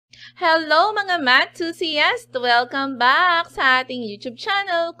Hello mga math enthusiasts! Welcome back sa ating YouTube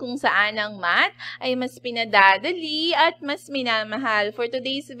channel kung saan ang math ay mas pinadadali at mas minamahal. For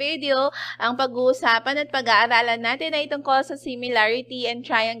today's video, ang pag-uusapan at pag-aaralan natin ay tungkol sa Similarity and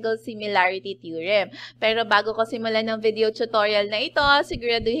Triangle Similarity Theorem. Pero bago ko simulan ng video tutorial na ito,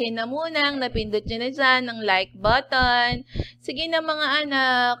 siguraduhin na munang napindot nyo na dyan ng like button. Sige na mga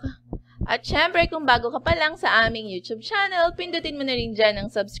anak! At syempre, kung bago ka pa lang sa aming YouTube channel, pindutin mo na rin dyan ang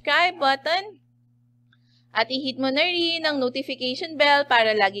subscribe button. At i-hit mo na rin ang notification bell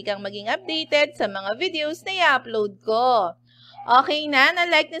para lagi kang maging updated sa mga videos na i-upload ko. Okay na?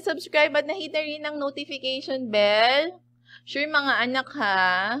 Na-like, na-subscribe at na-hit na rin ang notification bell? Sure mga anak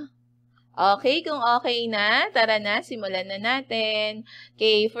ha? Okay, kung okay na, tara na, simulan na natin.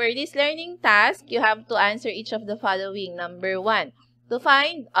 Okay, for this learning task, you have to answer each of the following. Number 1. To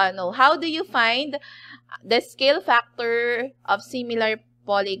find, how do you find the scale factor of similar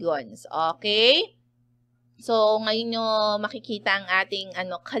polygons? Okay? So, ngayon nyo makikita ang ating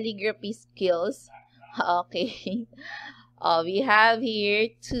calligraphy skills. Okay. We have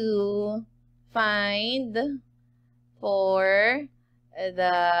here to find for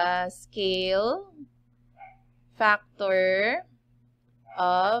the scale factor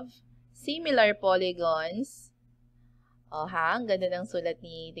of similar polygons. Ang ganda ng sulat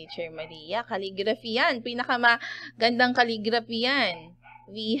ni Teacher Maria. Calligraphy yan. Pinakamagandang calligraphy yan.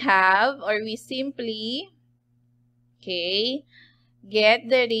 We simply, get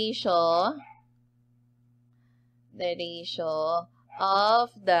the ratio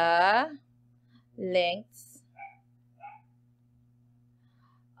of the lengths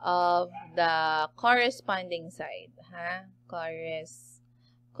of the corresponding side.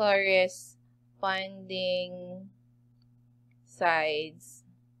 Corresponding sides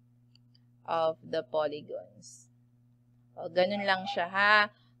of the polygons. Ganun lang siya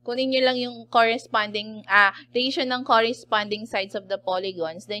ha. Kunin nyo lang yung corresponding ratio ng corresponding sides of the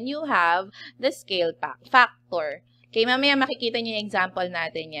polygons, then you have the scale factor. Okay, mamaya makikita nyo yung example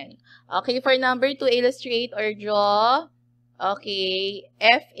natin yan. Okay, for number 2, illustrate or draw. Okay,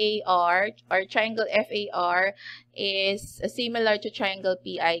 FAR or triangle FAR is similar to triangle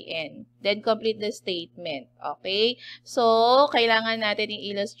PIN. Then complete the statement. Okay? So, kailangan natin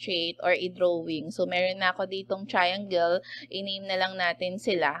i-illustrate or i-drawing. So, meron na ako ditong triangle. I-name na lang natin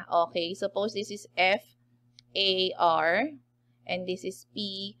sila. Okay? Suppose this is FAR and this is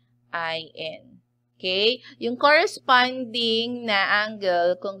PIN. Okay? Yung corresponding na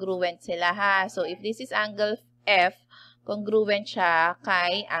angle, congruent sila ha. So, if this is angle F, congruent siya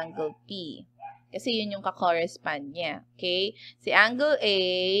kay angle P. Kasi yun yung ka-correspond niya. Okay? Si angle A,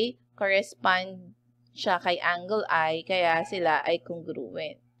 correspond siya kay angle I, kaya sila ay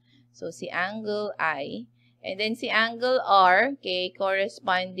congruent. So, si angle I, and then si angle R, okay,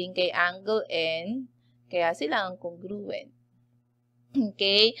 corresponding kay angle N, kaya sila ang congruent.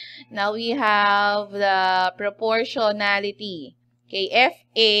 Okay? Now, we have the proportionality. Okay?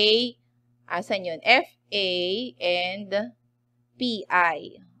 FA, asan yun? FA and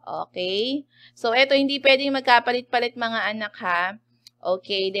PI. Okay? So, ito, hindi pwedeng magkapalit-palit mga anak ha.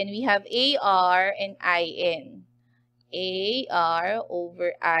 Okay, then we have AR and IN. AR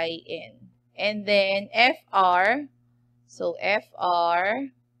over IN. And then FR. So,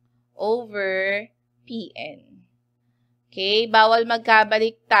 FR over PN. Okay, bawal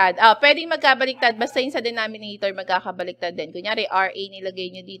magkabaliktad. Pwedeng magkabaliktad, basta yung sa denominator magkakabaliktad din. Kunyari, RA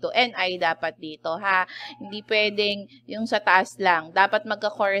nilagay nyo dito, NI dapat dito, ha? Hindi pwedeng yung sa taas lang. Dapat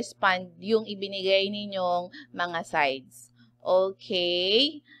magka-correspond yung ibinigay ninyong mga sides.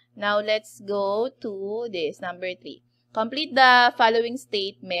 Okay, now let's go to this, number 3. Complete the following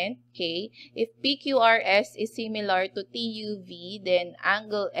statement, okay? If PQRS is similar to TUV, then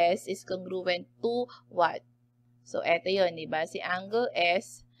angle S is congruent to what? So, eto yun, diba? Si angle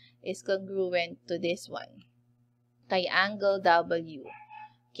S is congruent to this one. Kay angle W.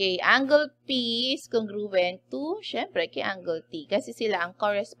 Okay, angle P is congruent to, syempre, kay angle T. Kasi sila ang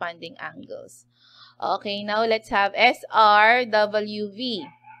corresponding angles. Okay, now let's have SR, WV.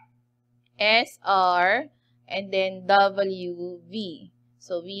 SR, and then WV.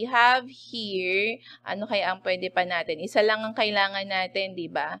 So, we have here, ano kaya ang pwede pa natin? Isa lang ang kailangan natin, di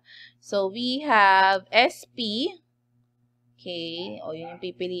ba? So, we have SP. Okay. O, yun yung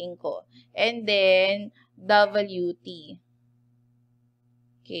pipiliin ko. And then, WT.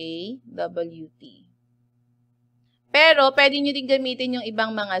 Okay. WT. Pero, pwede nyo din gamitin yung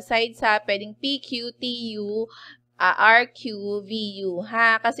ibang mga sides ha. Pwedeng PQ, TU, RQ, VU,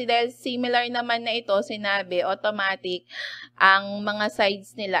 ha? Kasi dahil similar naman na ito, sinabi, automatic, ang mga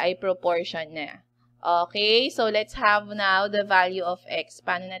sides nila ay proportion na. Okay, so let's have now the value of x.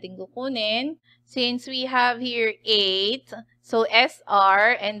 Paano natin kukunin? Since we have here 8, so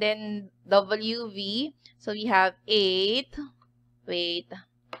SR and then WV. So we have 8, we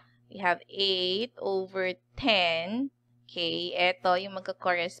have 8 over 10. Okay, eto yung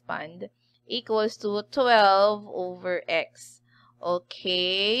magka-correspond. Equals to 12 over x.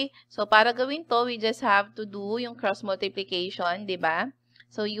 Okay, so para gawin to, we just have to do yung cross multiplication, di ba?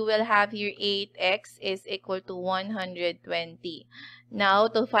 So you will have here 8x is equal to 120. Now,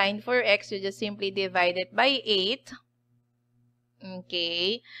 to find for x, you just simply divide it by 8.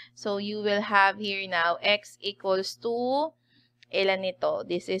 Okay, so you will have here now x equals to, ilan ito?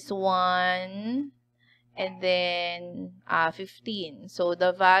 This is 1 and then 15. So,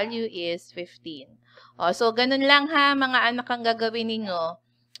 the value is 15. So, ganun lang ha, mga anak ang gagawin ninyo.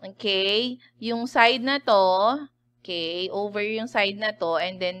 Okay, yung side na to, okay, over yung side na to,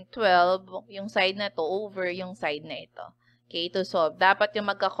 and then 12, yung side na to, over yung side na ito. Okay, to solve. Dapat yung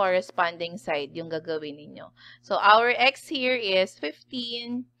magka-corresponding side yung gagawin ninyo. So, our x here is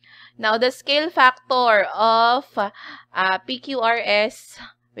 15. Now, the scale factor of PQRS,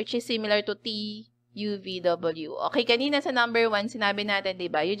 which is similar to TUVW. Okay, kanina sa number 1, sinabi natin,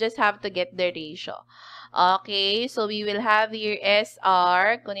 diba? You just have to get the ratio. Okay, so we will have here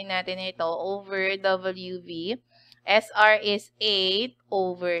SR, kunin natin ito, over WV. SR is 8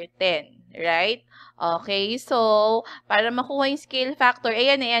 over 10, right? Okay, so, para makuha yung scale factor,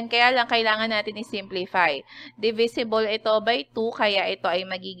 ayan, kaya lang kailangan natin i-simplify. Divisible ito by 2, kaya ito ay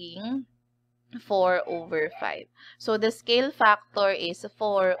magiging 4 over 5. So, the scale factor is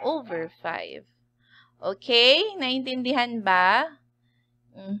 4 over 5. Okay, naintindihan ba?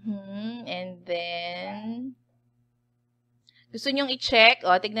 And then, gusto nyong i-check,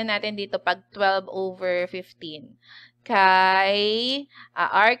 tignan natin dito pag 12 over 15. Kay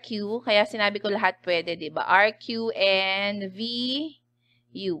RQ, kaya sinabi ko lahat pwede, diba? RQ and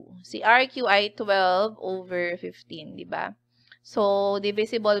VU. Si RQ ay 12 over 15, diba? So,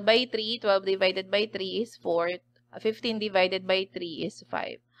 divisible by 3, 12 divided by 3 is 4. 15 divided by 3 is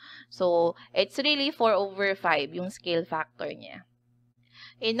 5. So, it's really 4 over 5 yung scale factor niya.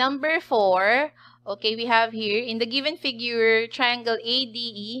 In number 4, okay, we have here, in the given figure, triangle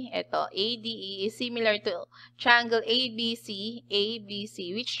ADE, ito, ADE is similar to triangle ABC,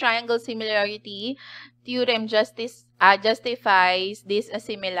 which triangle similarity theorem justifies this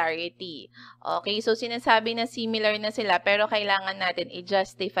similarity. Okay, so sinasabi na similar na sila, pero kailangan natin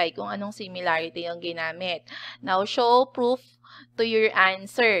i-justify kung anong similarity yung ginamit. Now, show proof to your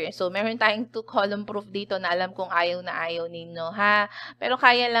answer. So, meron tayong 2-column proof dito na alam kong ayaw na ayaw ninyo, ha? Pero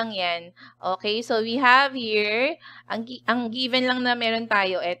kaya lang yan. Okay, so we have here, ang given lang na meron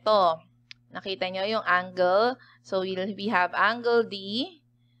tayo, ito. Nakita nyo yung angle. So, we have angle D,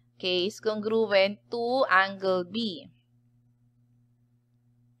 okay, is congruent to angle B.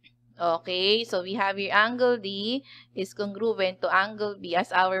 Okay, so we have here angle D is congruent to angle B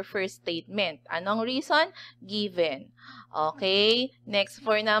as our first statement. Anong reason? Given. Okay, next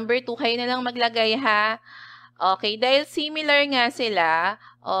for number 2, kayo na lang maglagay ha. Okay, dahil similar nga sila,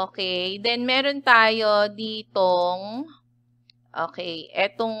 okay, then meron tayo ditong, okay,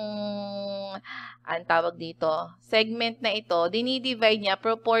 etong, ang tawag dito, segment na ito, dinidivide niya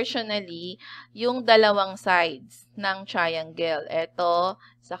proportionally yung dalawang sides ng triangle. Ito,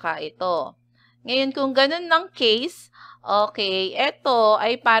 saka ito. Ngayon, kung ganun ng case, okay, ito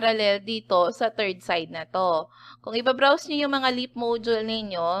ay parallel dito sa third side na to. Kung ibabrowse niyo yung mga leap module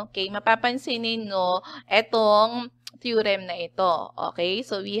ninyo, okay, mapapansin ninyo etong theorem na ito. Okay,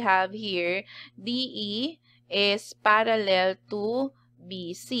 so we have here DE is parallel to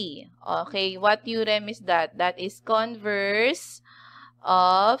BC. Okay, what theorem is that? That is converse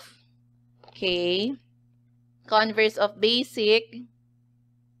of, okay, converse of basic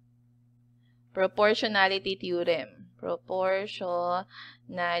proportionality theorem.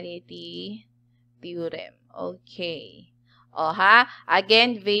 Proportionality theorem. Okay.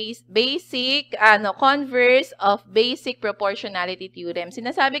 Again, basic, converse of basic proportionality theorem.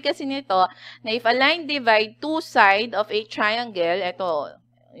 Sinasabi kasi nito na if a line divide two sides of a triangle, ito,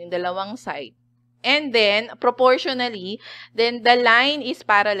 yung dalawang side, and then, proportionally, then the line is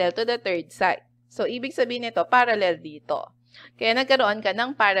parallel to the third side. So, ibig sabihin nito, parallel dito. Kaya nagkaroon ka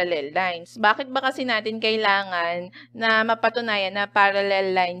ng parallel lines. Bakit ba kasi natin kailangan na mapatunayan na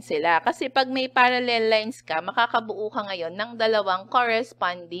parallel lines sila? Kasi pag may parallel lines ka, makakabuo ka ngayon ng dalawang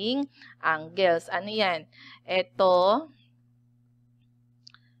corresponding angles. Ano yan? Ito,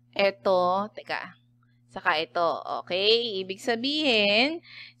 saka ito. Okay? Ibig sabihin,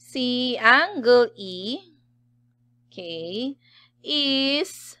 si angle E, okay,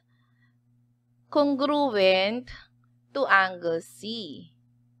 is congruent to angle C.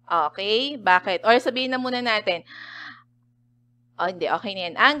 Okay? Bakit? Or sabihin na muna natin, hindi, okay na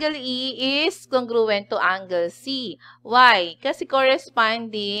yan. Angle E is congruent to angle C. Why? Kasi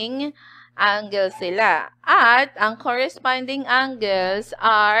corresponding angle sila. At ang corresponding angles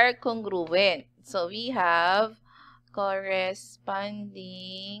are congruent. So, we have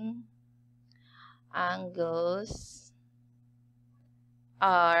corresponding angles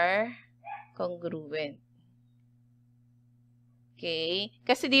are congruent. Okay?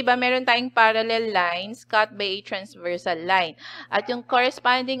 Kasi diba meron tayong parallel lines cut by a transversal line. At yung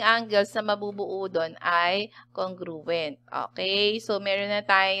corresponding angles na mabubuo doon ay congruent. Okay? So, meron na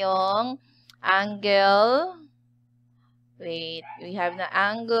tayong angle. Wait. We have na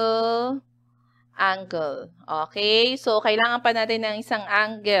angle. Angle. Okay? So, kailangan pa natin ng isang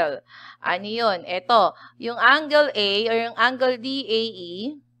angle. Ano yun? Ito. Yung angle A or yung angle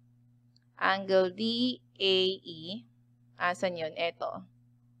DAE. Angle DAE. Asan yun? Ito.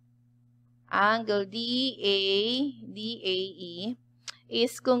 Angle DAE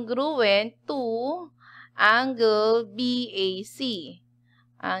is congruent to angle BAC.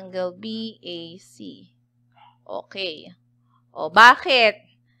 Angle BAC. Okay. O, bakit?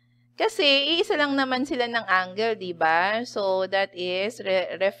 Kasi, iisa lang naman sila ng angle, di ba? So, that is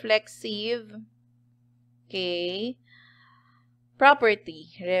reflexive. Okay.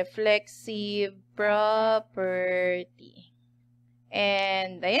 Property. Reflexive property.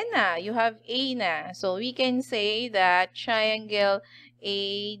 And, ayan na, you have A na. So, we can say that triangle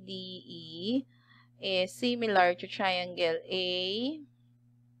ADE is similar to triangle ABC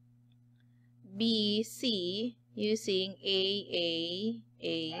using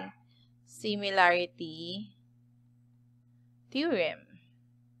AAA Similarity Theorem.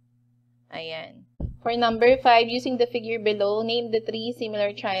 Ayan. For number 5, using the figure below, name the 3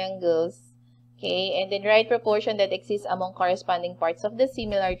 similar triangles. Okay, and then write proportion that exists among corresponding parts of the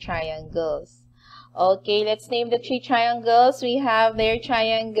similar triangles. Okay, let's name the 3 triangles. We have their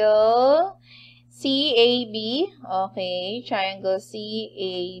triangle CAB. Okay, triangle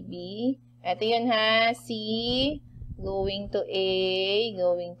CAB. Ito yun ha, C going to A,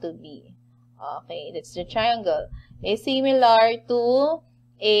 going to B. Okay, that's the triangle. Is similar to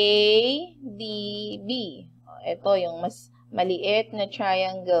ADB. Ito yung mas maliit na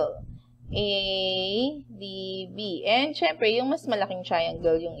triangle. ADB. And, syempre, yung mas malaking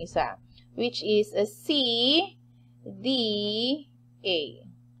triangle yung isa, which is a CDA.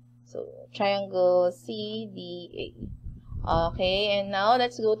 So, triangle CDA. Okay, and now,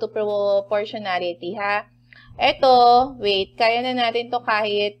 let's go to proportionality, ha? Eto, wait, kaya na natin to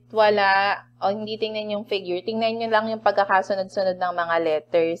kahit wala, o hindi tingnan yung figure. Tingnan nyo lang yung pagkakasunod-sunod ng mga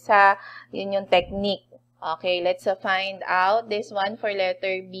letters, ha? Yun yung technique. Okay, let's find out this one for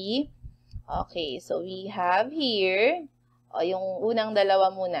letter B. Okay, so we have here, yung unang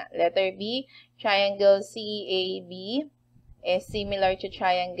dalawa muna. Letter B, triangle CAB is similar to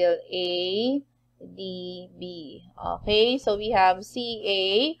triangle ADB. Okay, so we have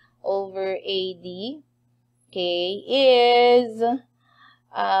CA over AD, okay, is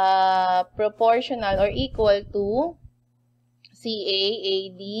proportional or equal to CA,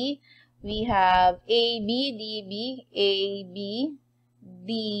 AD. We have AB, DB, AB,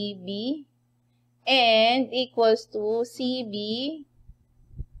 DB, and equals to CB,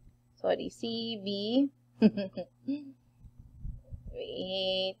 sorry, CB,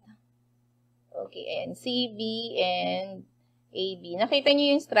 wait, okay, and CB and AB. Nakita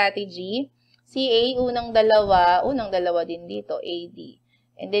niyo yung strategy? CA, unang dalawa din dito, AD.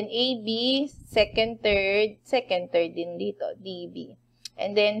 And then AB, second, third din dito, DB.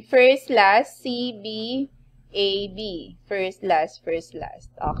 And then first, last, CB, AB. First, last.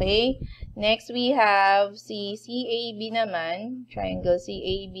 Okay? Next, we have si CAB naman, triangle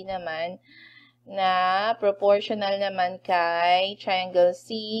CAB naman, na proportional naman kay triangle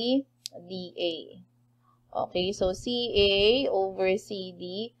CDA. Okay, so CA over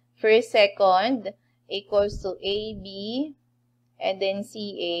CD, first, second, equals to AB, and then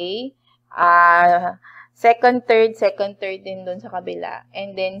CA, second, third din dun sa kabila,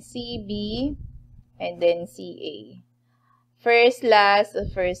 and then CB, and then CA. First, last.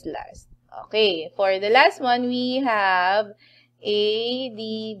 Okay, for the last one, we have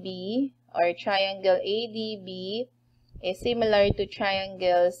ADB, or triangle ADB, is similar to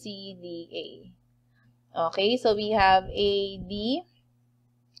triangle CDA. Okay, so we have AD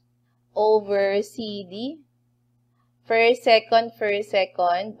over CD. First, second.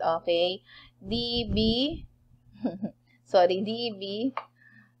 Okay. DB. Sorry, DB.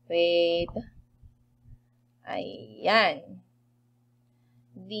 Wait. Ayan.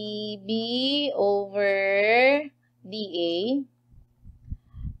 dB over dA.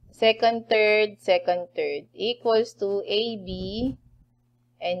 Second, third equals to AB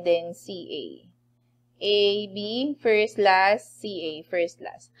and then CA. AB, first, last, CA, first,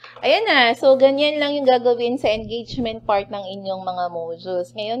 last. Ayan na. So, ganyan lang yung gagawin sa engagement part ng inyong mga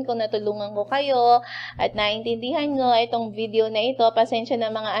modules. Ngayon, kung natulungan ko kayo at naintindihan nyo itong video na ito, pasensya na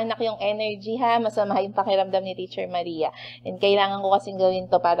mga anak yung energy ha. Masama yung pakiramdam ni Teacher Maria. And kailangan ko kasing gawin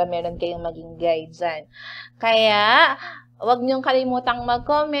to para meron kayong maging guide dyan. Kaya, huwag niyong kalimutang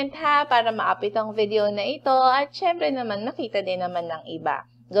mag-comment ha para ma-update ang video na ito. At syempre naman, makita din naman ng iba.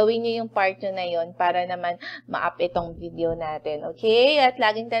 Gawin niyo yung part nyo na yon para naman ma-up itong video natin. Okay? At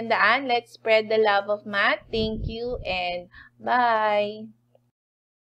laging tandaan, let's spread the love of math. Thank you and bye!